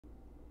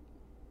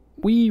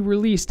we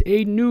released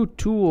a new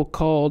tool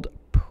called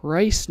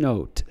Price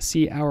Note.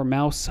 See our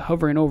mouse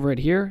hovering over it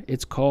here?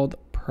 It's called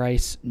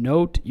Price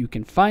Note. You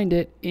can find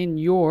it in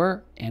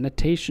your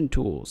Annotation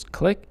Tools.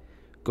 Click,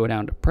 go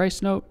down to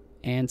Price Note,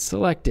 and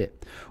select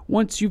it.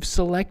 Once you've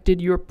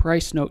selected your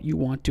price note, you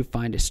want to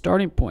find a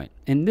starting point.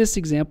 In this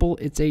example,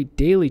 it's a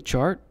daily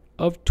chart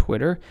of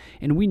Twitter,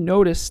 and we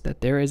notice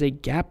that there is a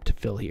gap to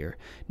fill here.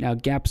 Now,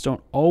 gaps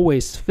don't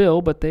always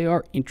fill, but they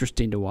are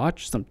interesting to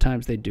watch.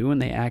 Sometimes they do,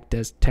 and they act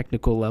as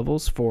technical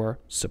levels for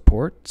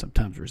support,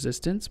 sometimes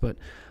resistance, but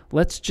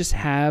let's just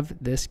have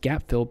this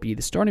gap fill be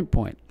the starting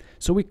point.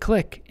 So we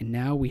click, and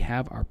now we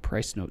have our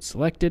price note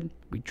selected.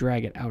 We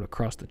drag it out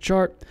across the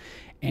chart,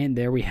 and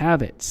there we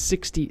have it.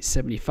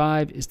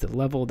 60.75 is the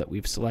level that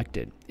we've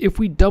selected. If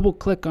we double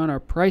click on our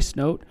price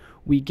note,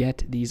 we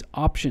get these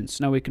options.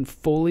 Now we can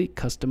fully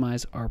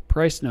customize our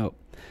price note.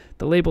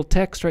 The label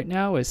text right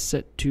now is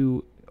set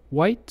to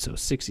white, so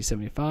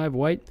 60.75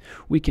 white.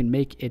 We can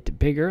make it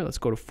bigger. Let's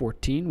go to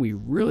 14. We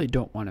really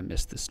don't want to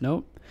miss this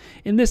note.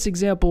 In this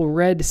example,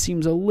 red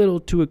seems a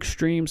little too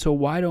extreme, so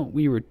why don't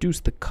we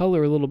reduce the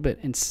color a little bit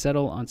and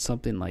settle on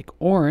something like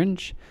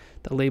orange?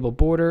 The label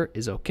border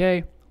is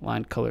okay.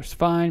 Line color's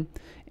fine,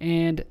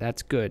 and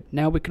that's good.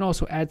 Now we can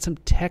also add some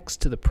text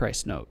to the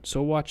price note.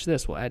 So watch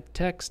this. We'll add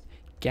text,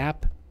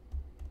 gap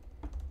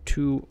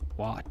to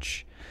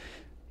watch,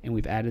 and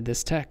we've added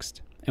this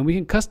text. And we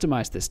can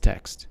customize this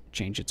text,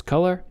 change its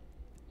color,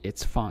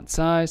 its font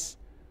size.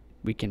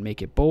 We can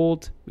make it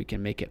bold, we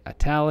can make it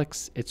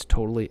italics. It's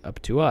totally up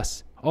to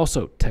us.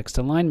 Also, text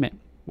alignment.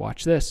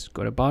 Watch this.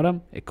 Go to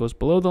bottom, it goes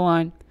below the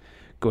line.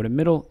 Go to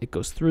middle, it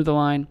goes through the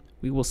line.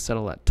 We will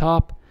settle at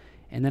top.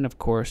 And then, of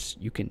course,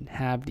 you can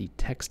have the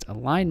text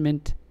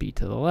alignment be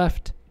to the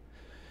left,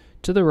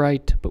 to the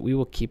right, but we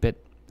will keep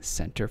it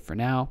center for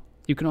now.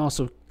 You can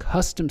also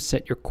custom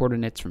set your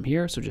coordinates from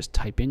here, so just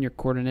type in your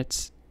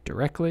coordinates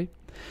directly.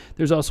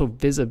 There's also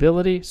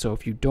visibility, so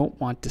if you don't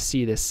want to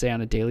see this, say,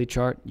 on a daily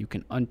chart, you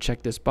can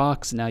uncheck this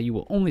box. Now you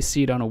will only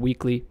see it on a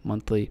weekly,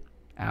 monthly,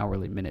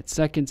 hourly, minutes,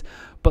 seconds,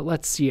 but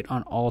let's see it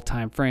on all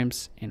time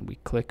frames, and we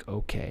click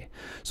OK.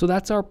 So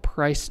that's our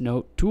price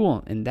note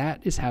tool, and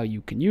that is how you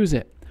can use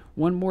it.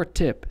 One more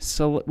tip.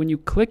 So when you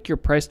click your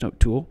price note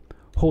tool,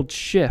 hold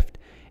shift,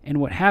 and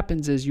what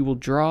happens is you will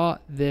draw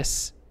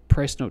this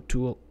price note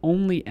tool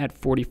only at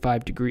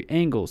 45-degree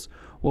angles.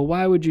 Well,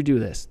 why would you do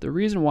this? The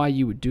reason why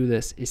you would do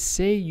this is,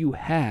 say you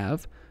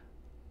have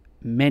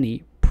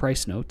many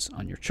price notes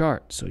on your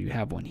chart. So you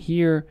have one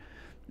here,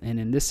 and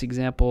in this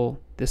example,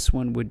 this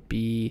would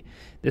be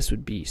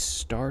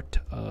start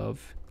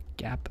of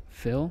gap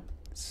fill.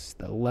 It's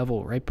the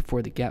level right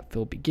before the gap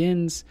fill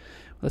begins.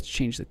 Let's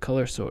change the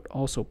color so it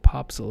also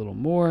pops a little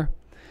more.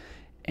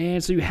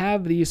 And so you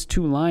have these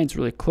two lines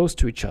really close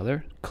to each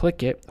other.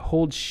 Click it,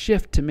 hold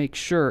shift to make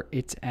sure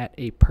it's at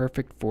a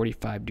perfect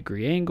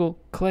 45-degree angle.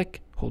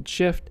 Click, hold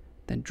shift,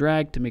 then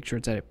drag to make sure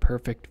it's at a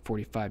perfect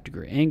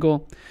 45-degree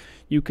angle.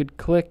 You could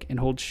click and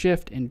hold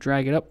shift and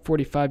drag it up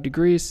 45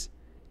 degrees.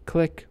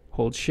 Click,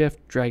 hold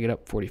shift, drag it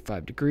up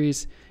 45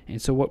 degrees.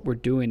 And so what we're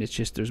doing is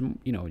just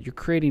you're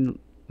creating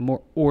a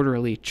more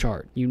orderly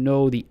chart. You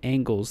know the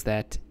angles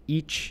that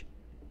each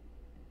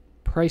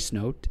price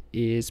note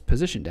is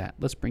positioned at.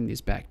 Let's bring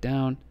these back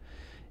down,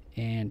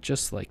 and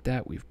just like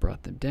that, we've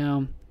brought them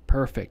down.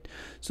 Perfect.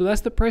 So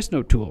that's the price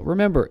note tool.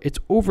 Remember, it's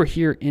over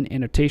here in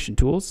Annotation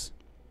Tools,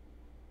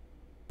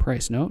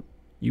 price note.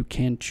 You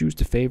can choose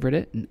to favorite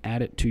it and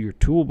add it to your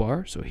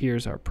toolbar. So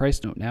here's our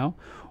price note now.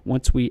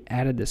 Once we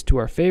added this to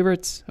our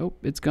favorites, oh,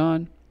 it's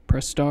gone.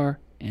 Press star,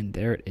 and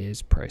there it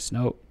is, price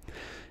note.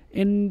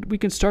 And we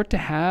can start to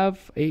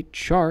have a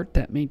chart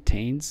that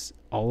maintains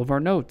all of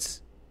our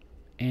notes.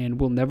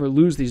 And we'll never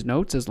lose these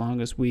notes as long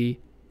as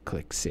we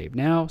click Save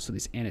Now. So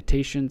these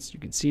annotations, you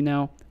can see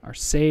now, are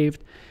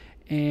saved.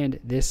 And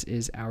this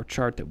is our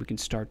chart that we can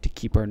start to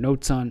keep our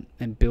notes on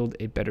and build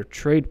a better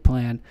trade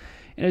plan.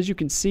 And as you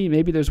can see,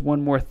 maybe there's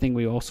one more thing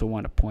we also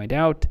want to point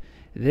out.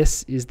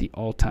 This is the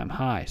all-time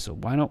high. So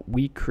why don't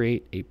we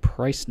create a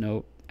price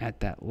note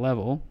at that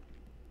level?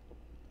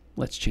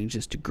 Let's change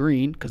this to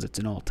green because it's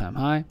an all-time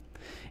high.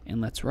 And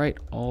let's write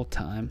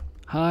all-time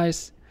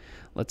highs.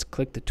 Let's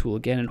click the tool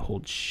again and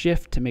hold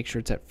shift to make sure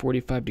it's at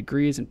 45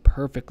 degrees and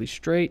perfectly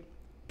straight.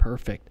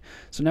 Perfect.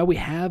 So now we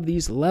have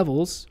these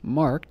levels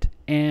marked,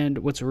 and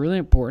what's really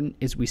important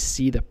is we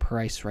see the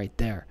price right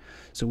there.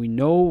 So we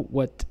know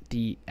what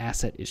the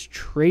asset is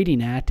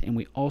trading at, and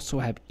we also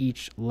have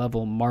each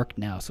level marked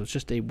now. So it's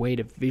just a way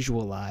to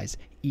visualize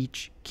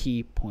each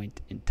key point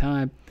in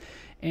time.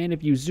 And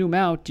if you zoom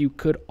out, you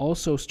could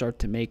also start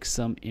to make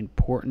some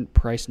important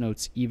price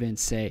notes, even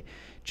say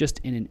just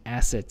in an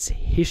asset's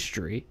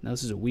history. Now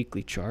this is a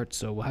weekly chart,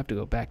 so we'll have to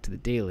go back to the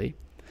daily.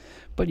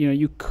 But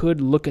you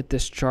could look at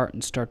this chart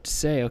and start to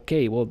say,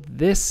 okay, well,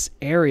 this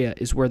area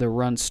is where the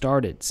run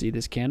started. See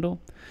this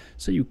candle?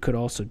 So you could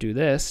also do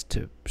this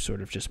to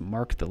sort of just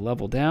mark the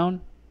level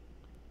down.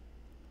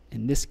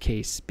 In this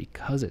case,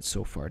 because it's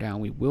so far down,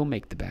 we will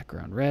make the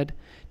background red.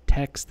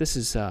 text. This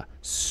is a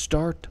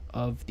start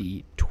of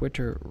the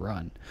Twitter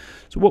run.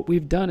 So what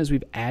we've done is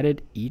we've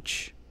added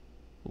each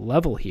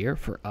level here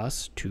for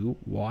us to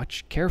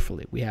watch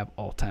carefully. We have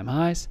all-time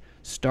highs,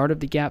 start of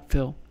the gap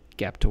fill,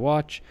 gap to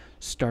watch,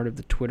 start of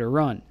the Twitter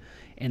run.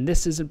 And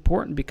this is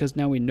important because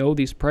now we know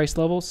these price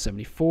levels,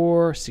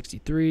 74,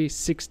 63,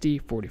 60,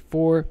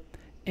 44.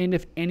 And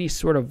if any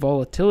sort of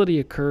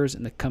volatility occurs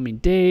in the coming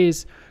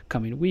days,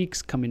 coming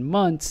weeks, coming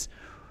months,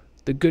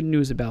 the good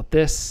news about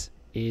this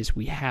is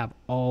we have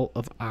all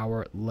of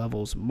our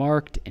levels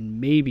marked, and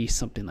maybe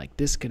something like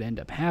this could end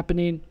up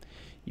happening.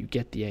 You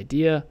get the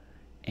idea.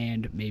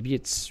 And maybe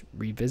it's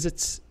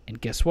revisits,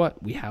 and guess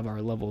what? We have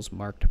our levels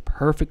marked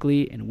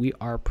perfectly, and we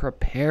are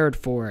prepared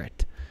for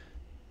it.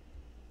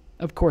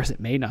 Of course, it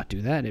may not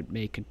do that. It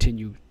may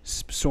continue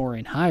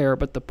soaring higher,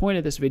 but the point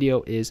of this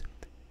video is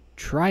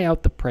try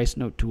out the price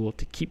note tool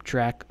to keep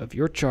track of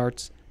your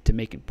charts, to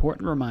make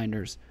important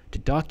reminders, to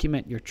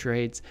document your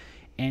trades,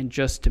 and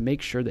just to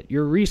make sure that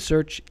your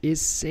research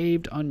is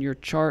saved on your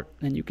chart,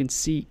 and you can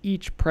see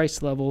each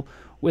price level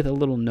with a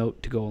little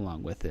note to go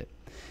along with it.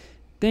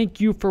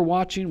 Thank you for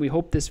watching. We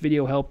hope this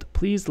video helped.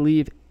 Please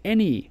leave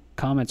any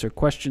comments or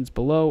questions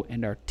below,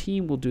 and our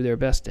team will do their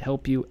best to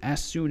help you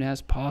as soon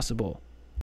as possible.